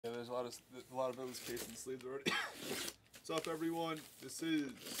there's a lot of it was cased in sleeves already. What's up, everyone? This is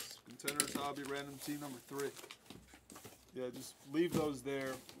Contenders Hobby Random Team number 3. Yeah, just leave those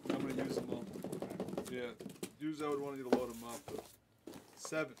there. I'm gonna use them all. Yeah, usually I would want you to load them up. But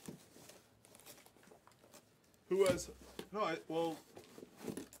 7. Who has? No, I've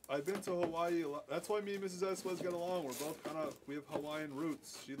been to Hawaii a lot. That's why me and Mrs. Esquez get along. We're both we have Hawaiian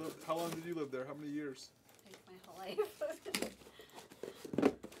roots. She lived. How long did you live there? How many years? My whole life.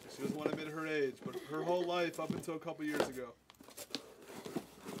 She doesn't want to admit her age, but her whole life up until a couple years ago.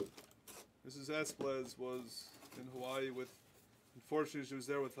 Mrs. Esquez was in Hawaii with. Unfortunately, she was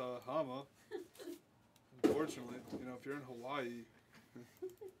there with Hama. Unfortunately, you know, if you're in Hawaii,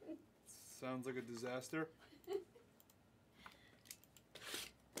 sounds like a disaster.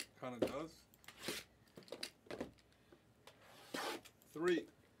 Kind of does. 3,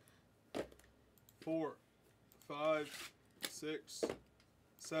 4, 5, 6,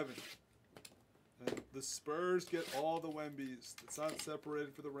 7. And the Spurs get all the Wembies. It's not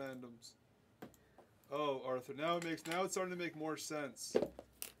separated for the randoms. Oh, Arthur. Now it's starting to make more sense.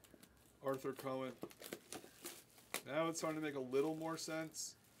 Arthur Cohen. Now it's starting to make a little more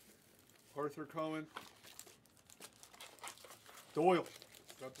sense. Arthur Cohen. Doyle.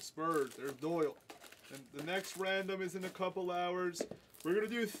 Got the Spurs. There's Doyle. And the next random is in a couple hours. We're going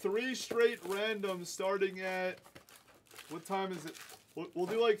to do 3 straight randoms starting at... What time is it? We'll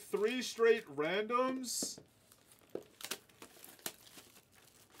do like 3 straight randoms.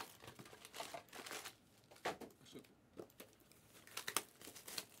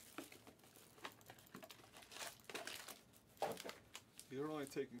 You're only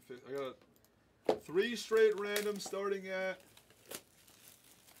taking 50. I got 3 straight randoms starting at...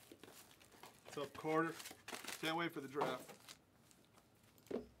 What's up, Carter? Can't wait for the draft.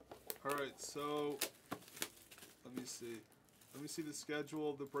 Alright, so let me see. Let me see the schedule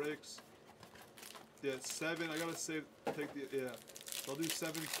of the breaks. Yeah, 7. I gotta say, take the, yeah. I'll do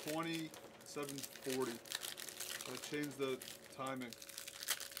 7:20, 7:40. I changed the timing.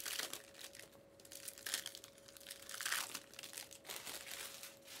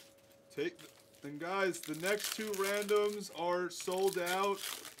 And guys, the next 2 randoms are sold out.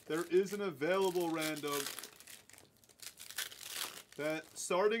 There is an available random that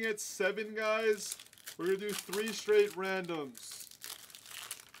starting at 7, guys, we're going to do 3 straight randoms.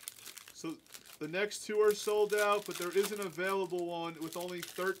 So the next 2 are sold out, but there is an available one with only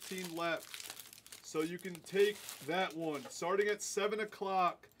 13 left. So you can take that one. Starting at 7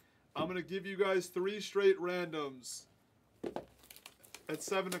 o'clock, I'm going to give you guys 3 straight randoms at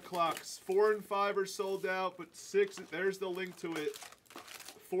 7 o'clock. 4 and 5 are sold out, but 6, there's the link to it.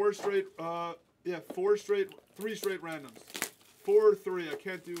 3 straight randoms. 4 or 3, I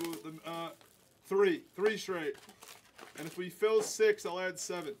can't do them, 3 straight. And if we fill 6, I'll add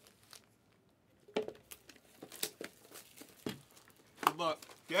 7. Good luck.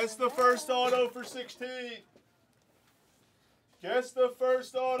 Guess the first auto for 16. Guess the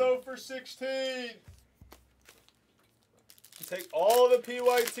first auto for 16. Take all the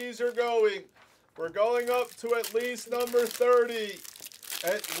PYTs are going. We're going up to at least number 30.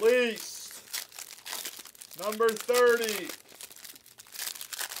 At least number 30.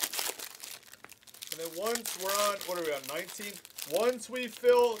 And then once we're on, what are we on, 19? Once we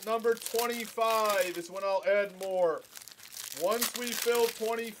fill number 25 is when I'll add more. Once we fill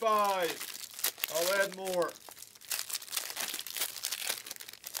 25, I'll add more.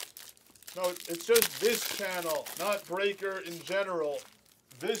 No, it's just this channel, not Breaker in general.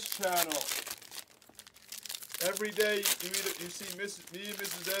 This channel. Every day you see me and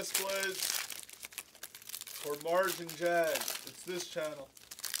Mrs. Esquez or Mars and Jazz. It's this channel,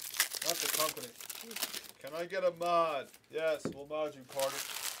 not the company. Can I get a mod? Yes, we'll mod you, Carter.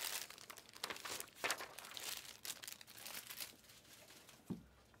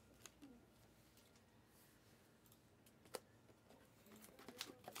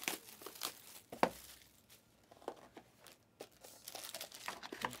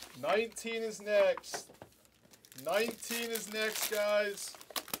 $19 is next. 19 is next, guys.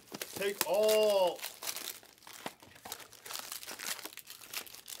 Take all.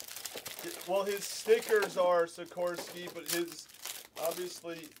 Well, his stickers are Sikorsky, but his,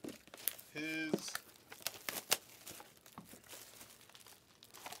 obviously, his,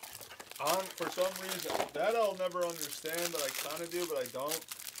 for some reason, that I'll never understand, but I kind of do, but I don't.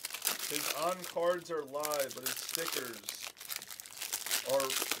 His on cards are live, but his stickers are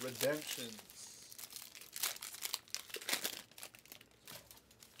redemptions.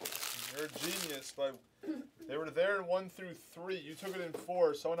 You're a genius. They were there in 1 through 3. You took it in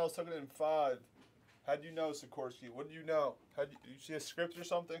 4. Someone else took it in 5. How'd you know, Sikorsky? What did you know? You see a script or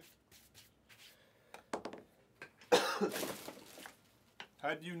something?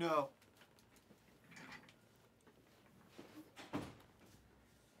 How'd you know?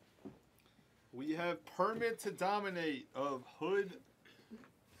 We have Permit to Dominate of Hood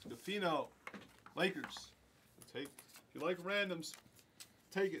Stefano, Lakers. If you like randoms,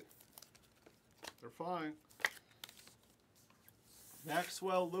 take it. They're fine.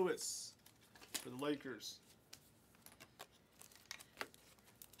 Maxwell Lewis for the Lakers.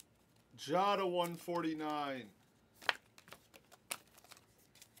 Jada 149.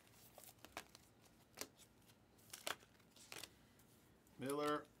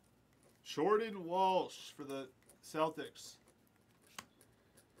 Miller. Jordan Walsh for the Celtics.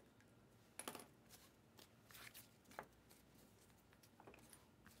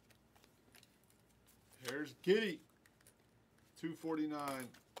 Here's Giddy. 249.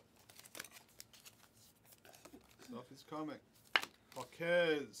 Stuff is coming.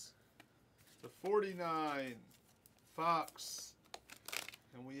 Hawkes. The 49. Fox.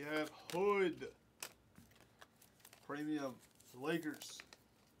 And we have Hood. Premium. The Lakers.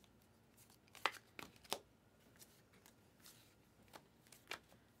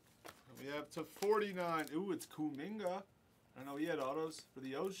 And we have to 49. Ooh, it's Kuminga. I know he had autos for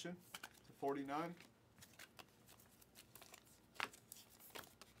the Ocean. To 49.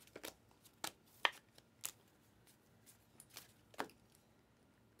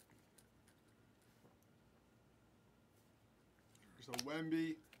 There's a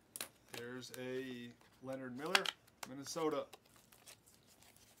Wemby. There's a Leonard Miller, Minnesota.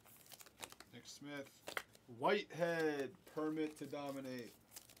 Nick Smith. Whitehead, Permit to Dominate.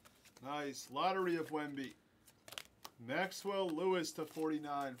 Nice. Lottery of Wemby. Maxwell Lewis to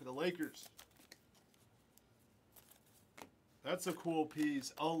 49 for the Lakers. That's a cool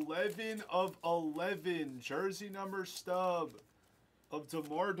piece. 11 of 11. Jersey number stub of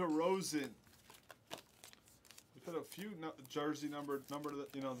DeMar DeRozan. We've had a few jersey number,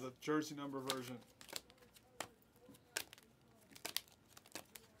 the jersey number version.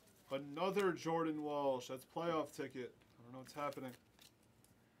 Another Jordan Walsh. That's playoff ticket. I don't know what's happening.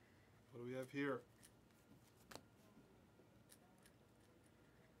 What do we have here?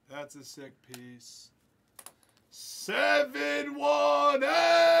 That's a sick piece.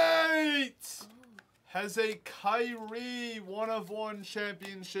 718 has a Kyrie 1/1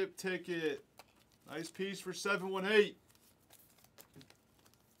 championship ticket. Nice piece for 718.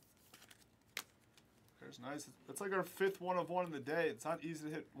 There's nice. That's like our 5th 1/1 in the day. It's not easy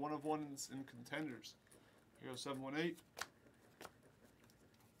to hit 1/1 in contenders. Here goes 718.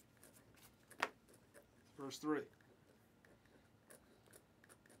 First 3.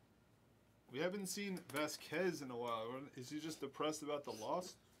 We haven't seen Vasquez in a while. Is he just depressed about the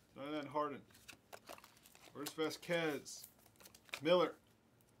loss? No, not Harden. Where's Vasquez? Miller.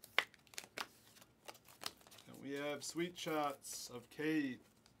 And we have sweet shots of Cade.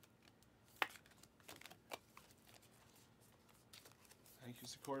 Thank you,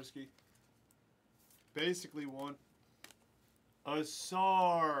 Sikorsky. Basically one.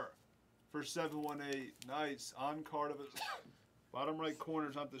 Asar for 718. Nice. On card of it. Bottom right corner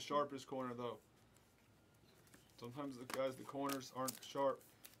is not the sharpest corner, though. Sometimes the corners aren't sharp.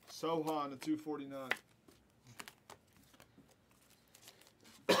 Sohan to 249.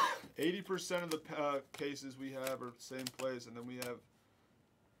 80% of the cases we have are same plays, and then we have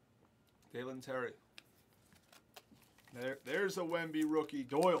Dalen Terry. There's a Wemby rookie.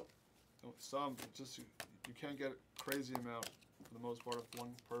 Doyle. Some, just you can't get a crazy amount for the most part of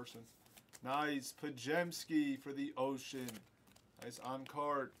one person. Nice. Pajemski for the Ocean. Nice on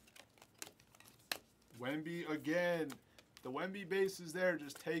card. Wemby again. The Wemby base is there.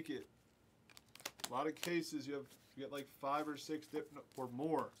 Just take it. A lot of cases you get like 5 or 6 or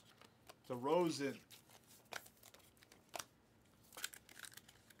more. DeRozan.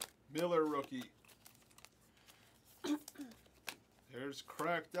 Miller rookie. There's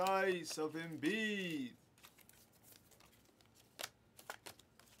cracked ice of Embiid.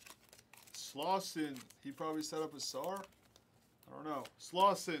 Slauson. He probably set up a SAR. I don't know.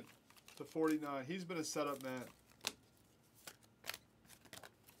 Slauson to 49. He's been a setup man.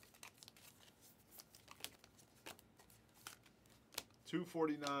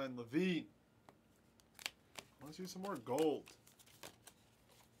 $249. Levine. I want to see some more gold.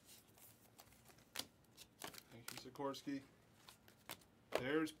 Thank you, Sikorsky.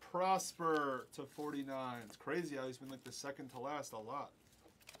 There's Prosper to 49. It's crazy how he's been like the second to last a lot.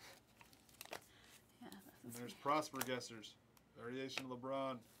 Yeah, and there's Prosper guessers. Variation of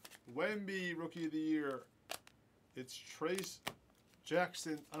LeBron. Wemby, Rookie of the Year. It's Trace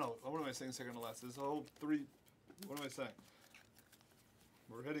Jackson. Oh no, what am I saying second to last? There's a whole three. What am I saying?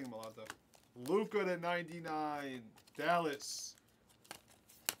 We're hitting him a lot though. Luka to 99. Dallas.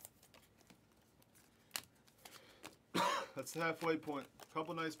 That's the halfway point.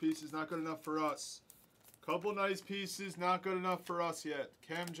 Couple nice pieces, not good enough for us. Couple nice pieces, not good enough for us yet.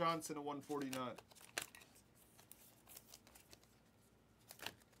 Cam Johnson at 149.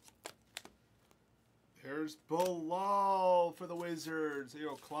 Here's Bilal for the Wizards. There you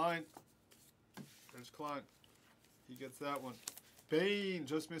go, Klein. There's Klein. He gets that one. Bane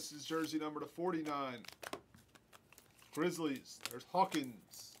just misses jersey number to 49. Grizzlies. There's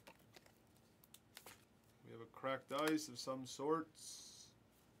Hawkins. We have a cracked ice of some sorts.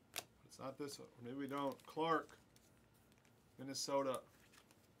 It's not this one. Maybe we don't. Clark. Minnesota.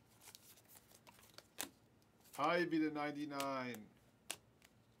 Ivy to 99.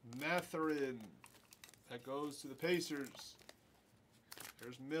 Matherin. That goes to the Pacers.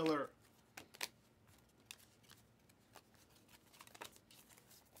 There's Miller.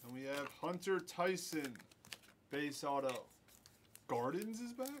 And we have Hunter Tyson. Base auto. Gardens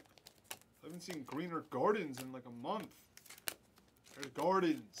is back? I haven't seen Greener Gardens in like a month. There's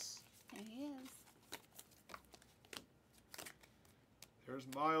Gardens. There he is. There's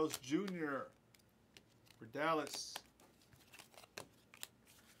Miles Jr. for Dallas.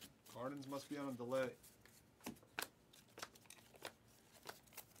 Gardens must be on a delay.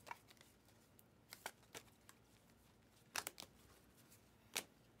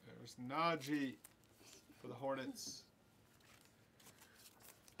 There's Najee for the Hornets.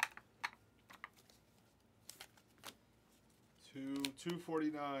 To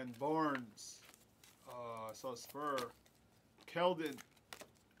 249, Barnes. I saw Spur. Keldon.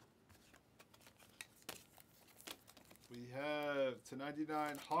 We have to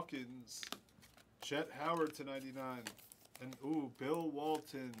 99, Hawkins. Chet Howard to 99. And, ooh, Bill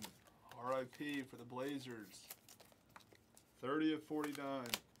Walton. RIP for the Blazers. 30 of 49.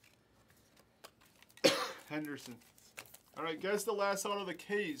 Henderson. All right, guess the last auto of the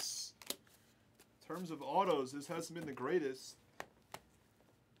case. In terms of autos, this hasn't been the greatest.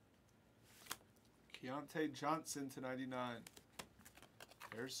 Keontae Johnson to 99.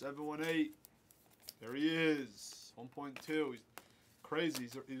 There's 718. There he is. 1.2. He's crazy.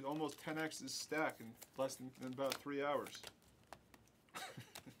 He's almost 10x his stack in less than about 3 hours.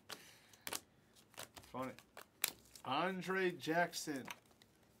 Funny. Andre Jackson.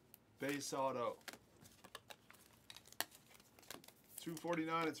 Base auto.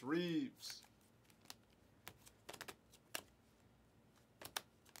 249, it's Reeves.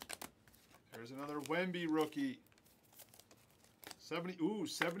 There's another Wemby rookie.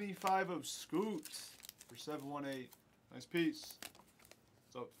 75 of Scoots for 718. Nice piece.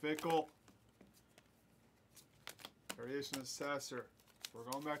 What's up, Fickle? Variation of Sasser.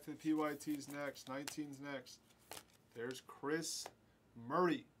 We're going back to the PYTs next. 19's next. There's Chris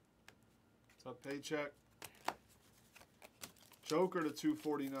Murray. What's up, Paycheck? Joker to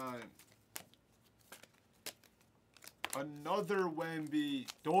 249. Another Wemby.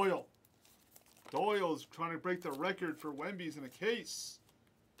 Doyle. Doyle's trying to break the record for Wembys in a case.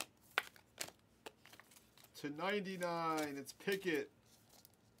 To 99, it's Pickett.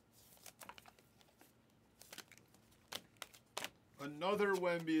 Another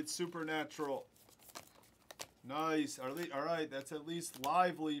Wemby, it's Supernatural. Nice. All right, that's at least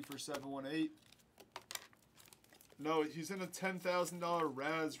Lively for 718. No, he's in a $10,000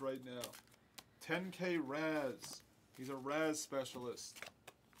 Raz right now. 10K Raz. He's a Raz specialist.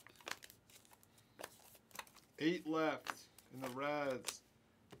 8 left in the Raz.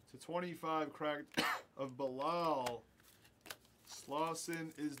 To 25 cracked of Bilal.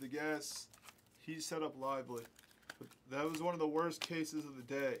 Slauson is the guess. He set up Lively. But that was one of the worst cases of the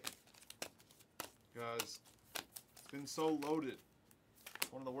day. Guys, it's been so loaded.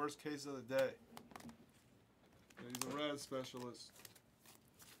 It's one of the worst cases of the day. He's a Raz specialist.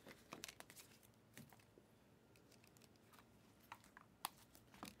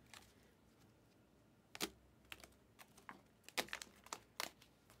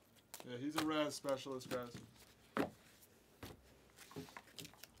 Yeah, he's a Raz specialist, guys.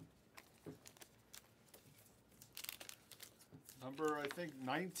 Number, I think,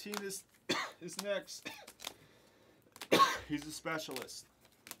 19 is next. He's a specialist.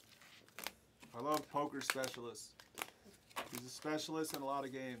 I love poker specialists. He's a specialist in a lot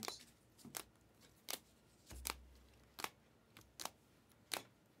of games.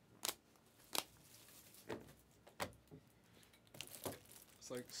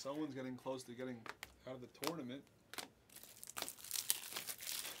 It's like someone's getting close to getting out of the tournament.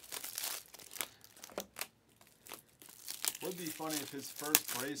 would be funny if his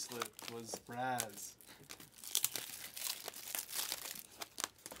first bracelet was Braz.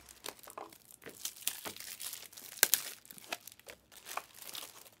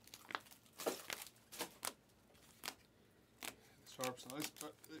 Sharps, nice.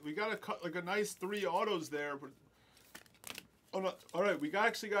 We got a nice 3 autos there, but oh no! All right, we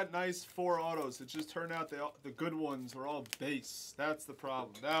actually got nice 4 autos. It just turned out the good ones were all base. That's the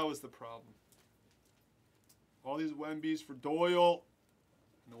problem. That was the problem. All these Wembys for Doyle,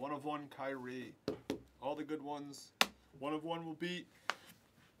 and the 1 of 1 Kyrie. All the good ones. 1 of 1 will beat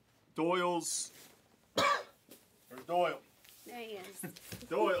Doyle's. Or Doyle. There he is.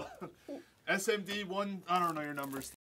 Doyle. SMD 1. I don't know your numbers.